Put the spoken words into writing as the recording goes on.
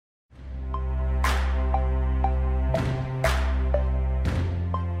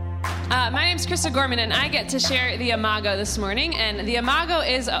My name's Christa Gorman, and I get to share the Imago this morning. And the Imago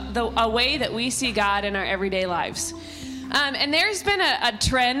is a way that we see God in our everyday lives. And there's been a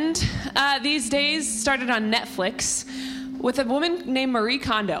trend these days, started on Netflix, with a woman named Marie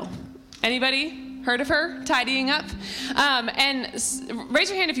Kondo. Anybody heard of her? Tidying up? And raise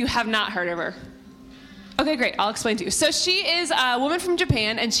your hand if you have not heard of her. Okay, great. I'll explain to you. So she is a woman from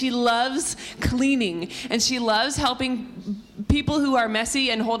Japan, and she loves cleaning, and she loves helping people who are messy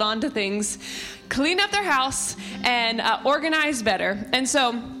and hold on to things clean up their house and organize better. And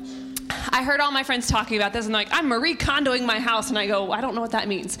so I heard all my friends talking about this, and they're like, I'm Marie Kondoing my house. And I go, I don't know what that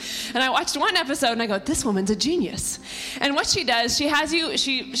means. And I watched one episode, and I go, this woman's a genius. And what she does, she has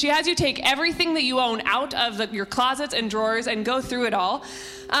you take everything that you own out of your closets and drawers and go through it all.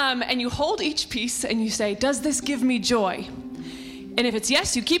 And you hold each piece, and you say, does this give me joy? And if it's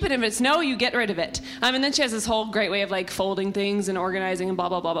yes, you keep it. If it's no, you get rid of it. And then she has this whole great way of like folding things and organizing and blah,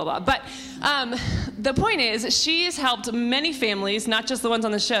 blah, blah, blah, blah. But the point is, she has helped many families, not just the ones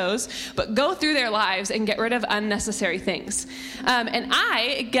on the shows, but go through their lives and get rid of unnecessary things. And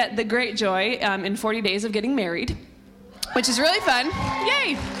I get the great joy in 40 days of getting married, which is really fun.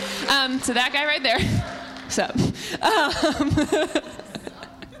 Yay! So that guy right there. So,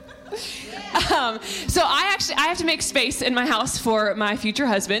 so I have to make space in my house for my future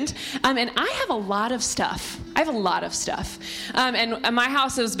husband, and I have a lot of stuff. And my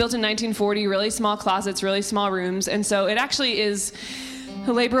house was built in 1940, really small closets, really small rooms, and so it actually is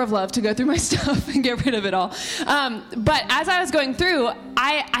a labor of love to go through my stuff and get rid of it all. But as I was going through,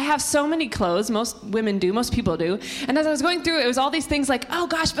 I have so many clothes. Most women do, most people do. And as I was going through, it was all these things like, oh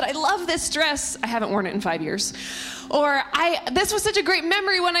gosh, but I love this dress. I haven't worn it in 5 years. Or this was such a great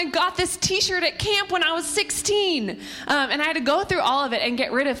memory when I got this t-shirt at camp when I was 16. And I had to go through all of it and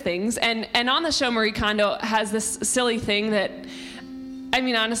get rid of things. And on the show, Marie Kondo has this silly thing that, I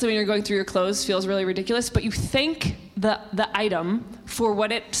mean, honestly, when you're going through your clothes, feels really ridiculous, but you thank the item for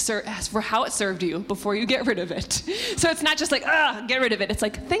what for how it served you before you get rid of it. So it's not just like, get rid of it. It's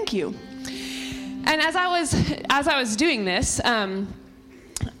like, thank you. And as I was doing this,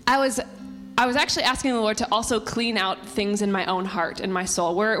 I was actually asking the Lord to also clean out things in my own heart and my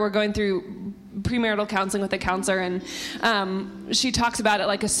soul. We're going through premarital counseling with a counselor, and she talks about it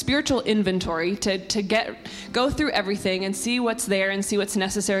like a spiritual inventory to go through everything and see what's there and see what's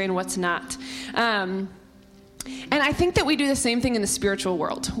necessary and what's not. And I think that we do the same thing in the spiritual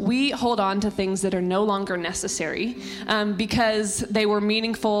world. We hold on to things that are no longer necessary because they were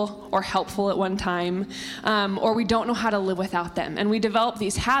meaningful or helpful at one time, or we don't know how to live without them. And we develop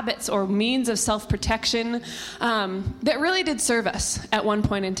these habits or means of self-protection that really did serve us at one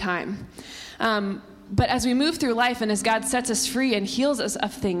point in time. But as we move through life and as God sets us free and heals us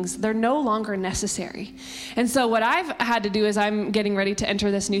of things, they're no longer necessary. And so what I've had to do as I'm getting ready to enter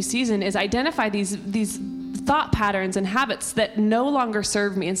this new season is identify these thought patterns and habits that no longer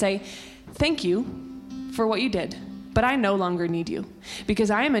serve me and say, thank you for what you did, but I no longer need you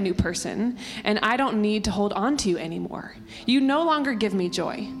because I am a new person and I don't need to hold on to you anymore. You no longer give me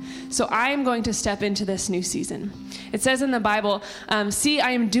joy. So I am going to step into this new season. It says in the Bible, see,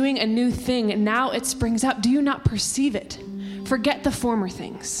 I am doing a new thing and now it springs up. Do you not perceive it? Forget the former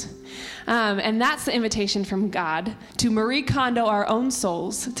things. And that's the invitation from God to Marie Kondo our own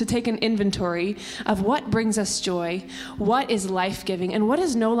souls, to take an inventory of what brings us joy, what is life-giving, and what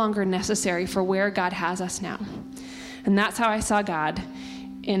is no longer necessary for where God has us now. And that's how I saw God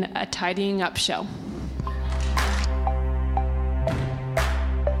in a tidying up show.